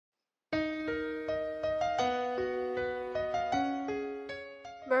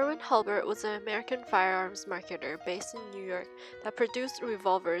Hulbert was an American firearms marketer based in New York that produced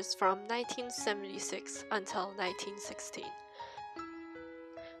revolvers from 1976 until 1916.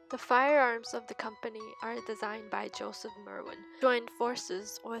 The firearms of the company are designed by Joseph Merwin, who joined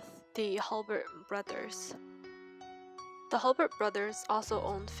forces with the Hulbert brothers. The Hulbert brothers also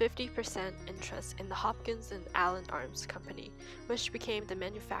owned 50% interest in the Hopkins and Allen Arms Company, which became the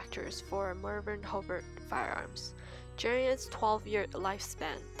manufacturers for Merwin Hulbert firearms. During its 12-year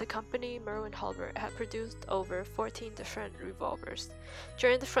lifespan, the company Merwin Hulbert had produced over 14 different revolvers.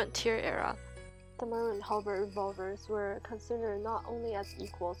 During the Frontier era, the Merwin Hulbert revolvers were considered not only as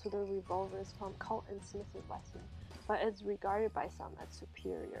equal to the revolvers from Colt and Smith & Wesson, but is regarded by some as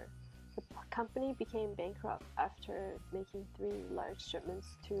superior. The company became bankrupt after making 3 large shipments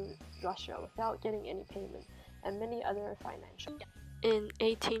to Russia without getting any payment, and many other financial. In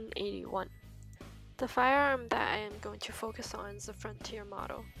 1881, the firearm that I am going to focus on is the Frontier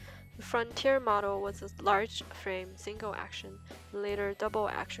model. The Frontier model was a large-frame, single-action, and later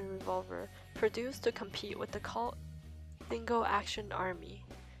double-action revolver produced to compete with the Colt single-action Army,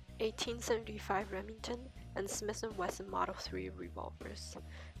 1875 Remington, and Smith & Wesson Model 3 revolvers.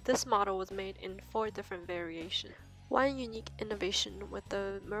 This model was made in 4 different variations. One unique innovation with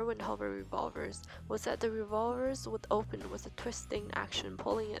the Merwin Hulbert revolvers was that the revolvers would open with a twisting action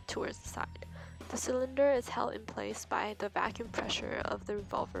pulling it towards the side. The cylinder is held in place by the vacuum pressure of the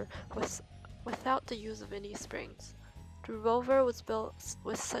revolver without the use of any springs. The revolver was built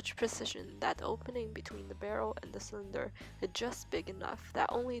with such precision that the opening between the barrel and the cylinder is just big enough that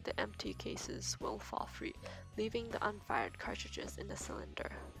only the empty cases will fall free, leaving the unfired cartridges in the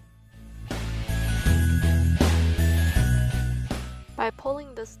cylinder. By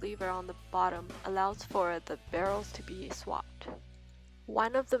pulling this lever on the bottom allows for the barrels to be swapped.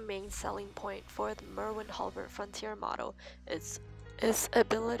 One of the main selling points for the Merwin Hulbert Frontier model is its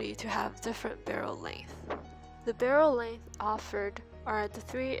ability to have different barrel length. The barrel length offered are the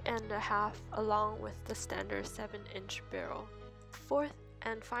 3.5 along with the standard 7-inch barrel. The 4th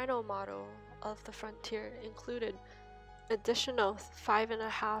and final model of the Frontier included additional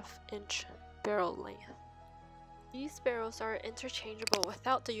 5.5-inch barrel length. These barrels are interchangeable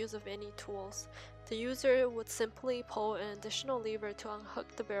without the use of any tools. The user would simply pull an additional lever to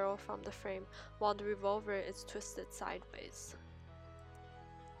unhook the barrel from the frame while the revolver is twisted sideways.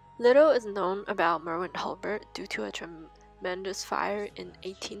 Little is known about Merwin Hulbert due to a tremendous fire in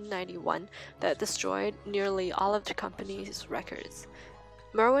 1891 that destroyed nearly all of the company's records.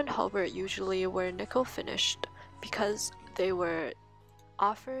 Merwin Hulbert usually were nickel finished because they were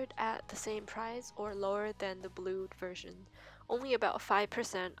offered at the same price or lower than the blued version. Only about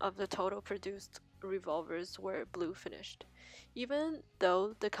 5% of the total produced revolvers were blue finished. Even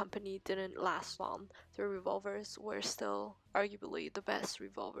though the company didn't last long, the revolvers were still arguably the best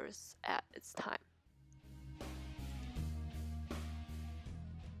revolvers at its time.